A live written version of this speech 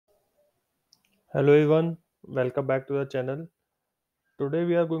Hello everyone, welcome back to the channel. Today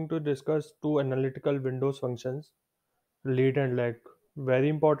we are going to discuss two analytical Windows functions, lead and lag. Very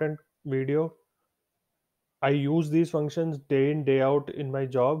important video. I use these functions day in day out in my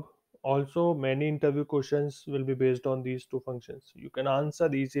job. Also, many interview questions will be based on these two functions. You can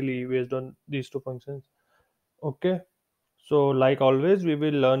answer easily based on these two functions. Okay. So like always, we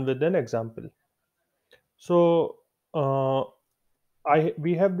will learn with an example. So uh, I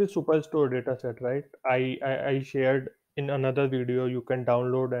we have this superstore data set, right? I shared in another video. You can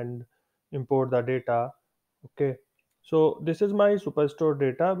download and import the data. Okay, so this is my superstore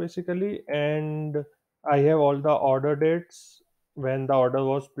data basically, and I have all the order dates when the order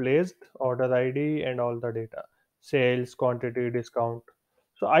was placed, order ID, and all the data, sales, quantity, discount.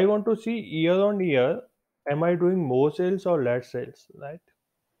 So I want to see year on year, am I doing more sales or less sales, right?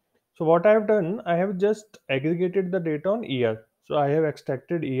 So what I have done, I have just aggregated the data on year. So I have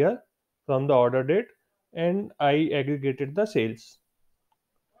extracted year from the order date and I aggregated the sales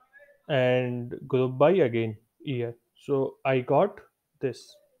and group by again year. So I got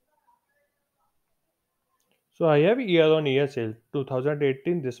this. So I have year on year sale.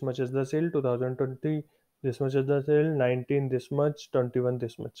 2018 this much is the sale, 2020 this much is the sale, 19 this much, 21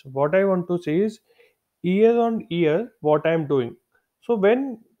 this much. What I want to say is year on year what I am doing.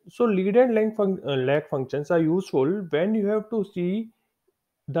 So lead and lag functions are useful when you have to see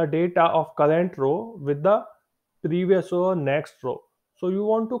the data of current row with the previous row or next row. So you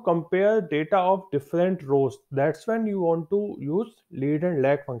want to compare data of different rows. That's when you want to use lead and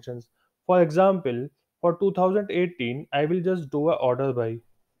lag functions. For example, for 2018, I will just do a order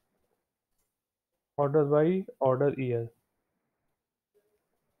year.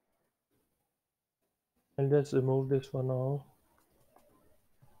 I'll just remove this for now.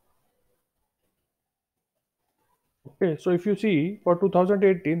 Okay, so if you see for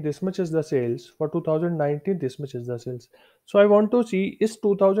 2018, this much is the sales. For 2019, this much is the sales. So I want to see, is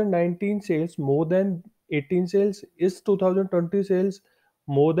 2019 sales more than 18 sales? Is 2020 sales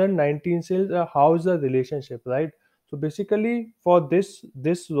more than 19 sales? How is the relationship, right? So basically, for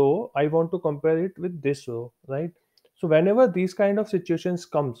this row, I want to compare it with this row, right? So whenever these kind of situations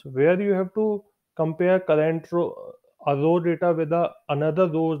comes where you have to compare current row, a row data with another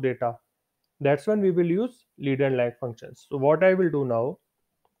row's data, that's when we will use lead and lag functions. So what I will do now,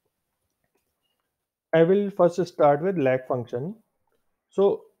 I will first start with lag function.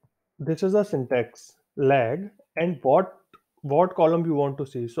 So this is a syntax lag, and what column you want to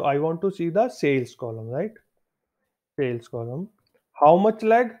see. So I want to see the sales column, right? Sales column. How much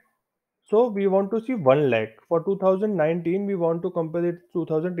lag? So we want to see one lag. For 2019, we want to compare it to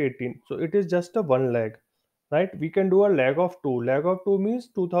 2018. So it is just a one lag, right? We can do a lag of two. Lag of two means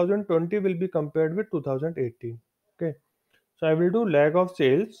 2020 will be compared with 2018. Okay. So I will do lag of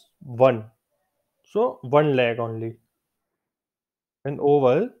sales 1. So 1 lag only. And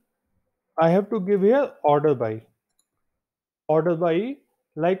over, I have to give here order by. Order by,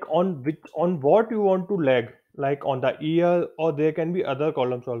 like on what you want to lag, like on the year, or there can be other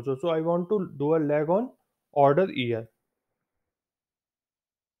columns also. So I want to do a lag on order year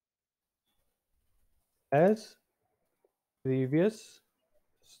as previous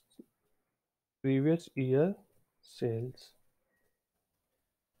previous year sales.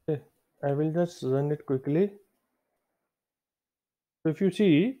 Okay. I will just run it quickly. So if you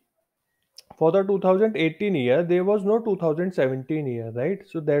see, for the 2018 year, there was no 2017 year, right?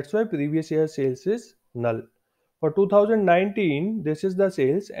 So that's why previous year sales is null. For 2019, this is the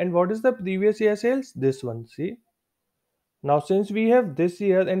sales. And what is the previous year sales? This one, see? Now, since we have this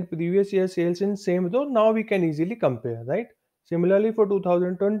year and previous year sales in same row, now we can easily compare, right? Similarly, for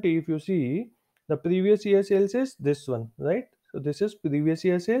 2020, if you see, the previous year sales is this one, right? So this is previous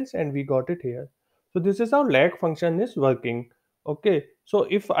year sales and we got it here. So this is how lag function is working. Okay, so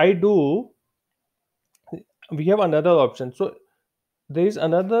if I do, we have another option. So there is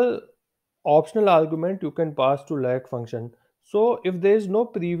another optional argument you can pass to lag function. So if there is no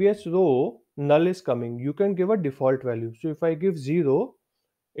previous row, null is coming. You can give a default value. So if I give 0,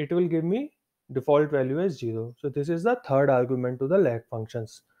 it will give me default value as 0. So this is the third argument to the lag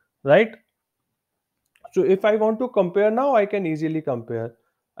functions, right? So if I want to compare now, I can easily compare.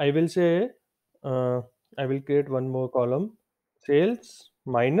 I will say, uh, I will create one more column, sales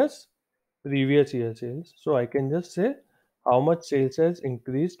minus previous year sales. So I can just say how much sales has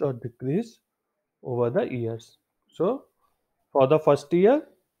increased or decreased over the years. So for the first year,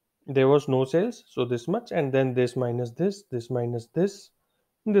 there was no sales, so this much, and then this minus this minus this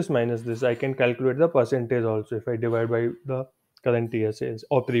minus this. I can calculate the percentage also if I divide by the current year sales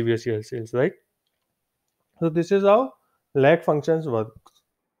or previous year sales, right? So this is how lag functions work.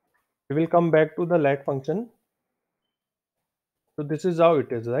 We will come back to the lag function. So this is how it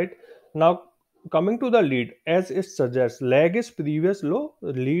is, right? Now coming to the lead, as it suggests, lag is previous low,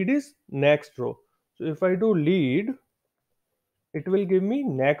 lead is next row. So if I do lead, it will give me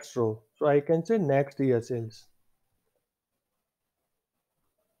next row. So I can say next year sales,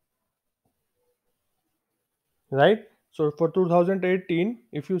 right? So for 2018,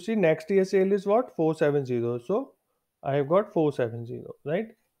 if you see next year sale is what? 470. So I have got 470, right?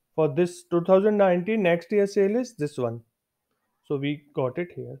 For this 2019, next year sale is this one. So we got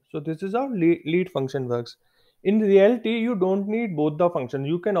it here. So this is how lead function works. In reality, you don't need both the functions.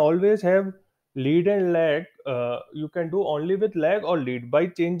 You can always have lead and lag. You can do only with lag or lead by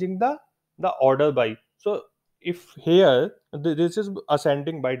changing the order by. So if here this is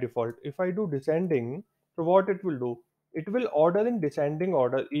ascending by default. If I do descending, so what it will do? It will order in descending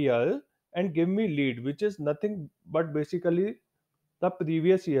order year and give me lead, which is nothing but basically the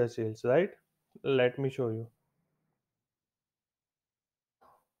previous year sales, right? Let me show you.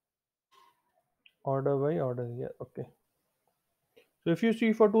 Order by order here. Okay. So if you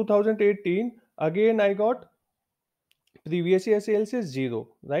see for 2018, again I got previous year sales is 0,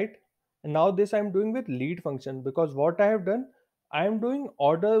 right? And now this I'm doing with lead function, because what I have done, I am doing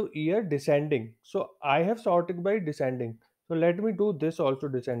order year descending. So I have sorted by descending. So let me do this also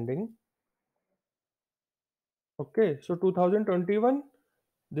descending. Okay. So 2021,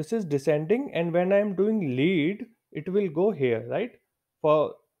 this is descending, and when I'm doing lead, it will go here, right?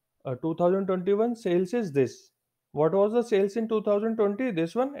 For 2021 sales is this. What was the sales in 2020?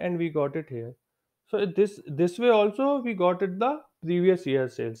 This one, and we got it here. So this way also we got it the previous year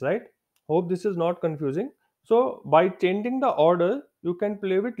sales, right? Hope this is not confusing. So by changing the order, you can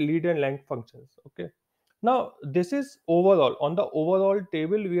play with lead and length functions. Okay. Now this is overall. On the overall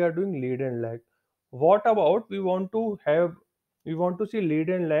table, we are doing lead and lag. What about we want to see lead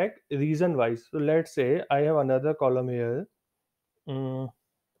and lag reason wise. So let's say I have another column here. Mm,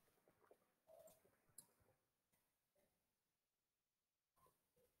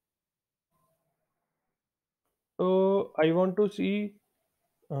 so I want to see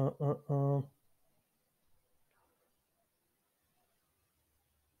uh, uh, uh,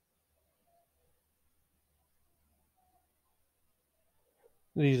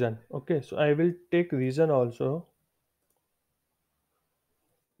 reason. Okay, so I will take reason also.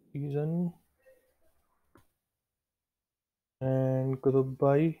 Reason and group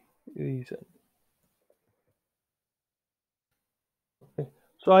by reason. Okay.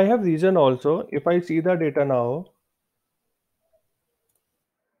 So I have reason also. If I see the data now,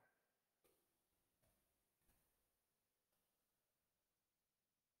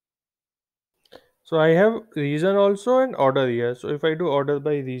 so I have reason also and order here. So if I do order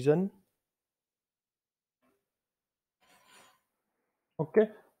by reason, okay.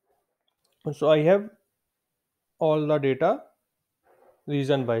 So I have all the data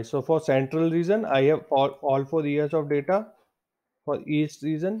region wise. So for central region, I have all 4 years of data. For east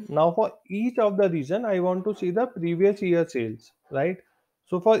region, now for each of the region, I want to see the previous year sales, right?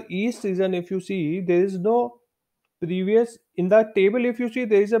 So for east region, if you see, there is no previous in the table. If you see,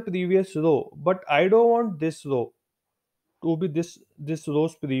 there is a previous row, but I don't want this row to be this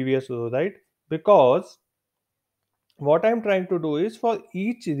row's previous row, right? Because what I'm trying to do is for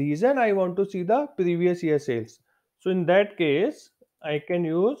each region, I want to see the previous year sales. So in that case, I can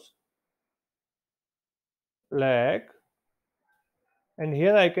use lag, and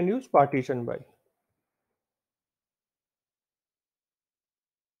here I can use partition by.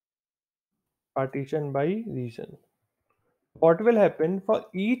 Partition by region. What will happen for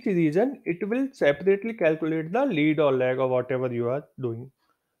each region? It will separately calculate the lead or lag or whatever you are doing.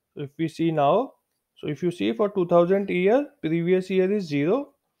 So if we see now, so if you see for 2000 year, previous year is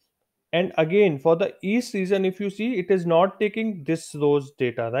 0. And again for the east region, if you see, it is not taking this row's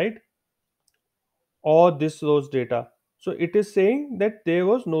data, right? Or this row's data. So it is saying that there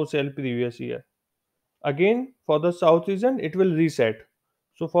was no sale previous year. Again, for the south region, it will reset.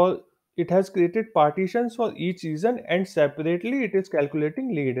 So for it has created partitions for each region, and separately it is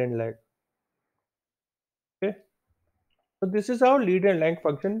calculating lead and lag. Okay. So this is how lead and lag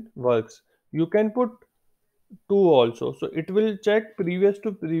function works. You can put two also. So it will check previous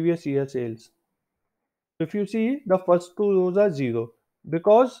to previous year sales. If you see, the first two rows are 0,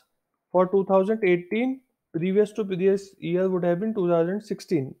 because for 2018, previous to previous year would have been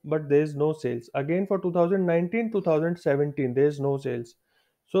 2016, but there is no sales. Again for 2019, 2017, there is no sales.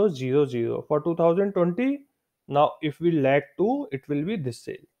 So 0 0 for 2020. Now if we lag 2, it will be this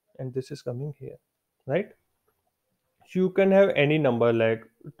sale, and this is coming here, right? So you can have any number like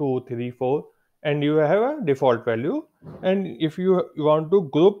 2, 3, 4, and you have a default value. And if you want to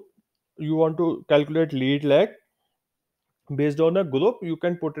group you want to calculate lead lag based on a group, you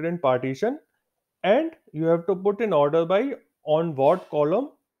can put it in partition, and you have to put in order by on what column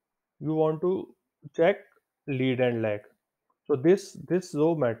you want to check lead and lag. So this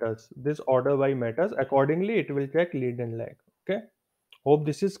row matters, this order by matters, accordingly it will check lead and lag. Okay, hope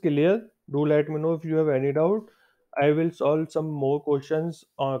this is clear. Do let me know if you have any doubt. I will solve some more questions,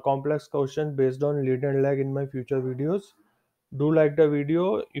 complex questions based on lead and lag in my future videos. Do like the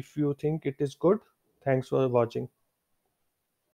video if you think it is good. Thanks for watching.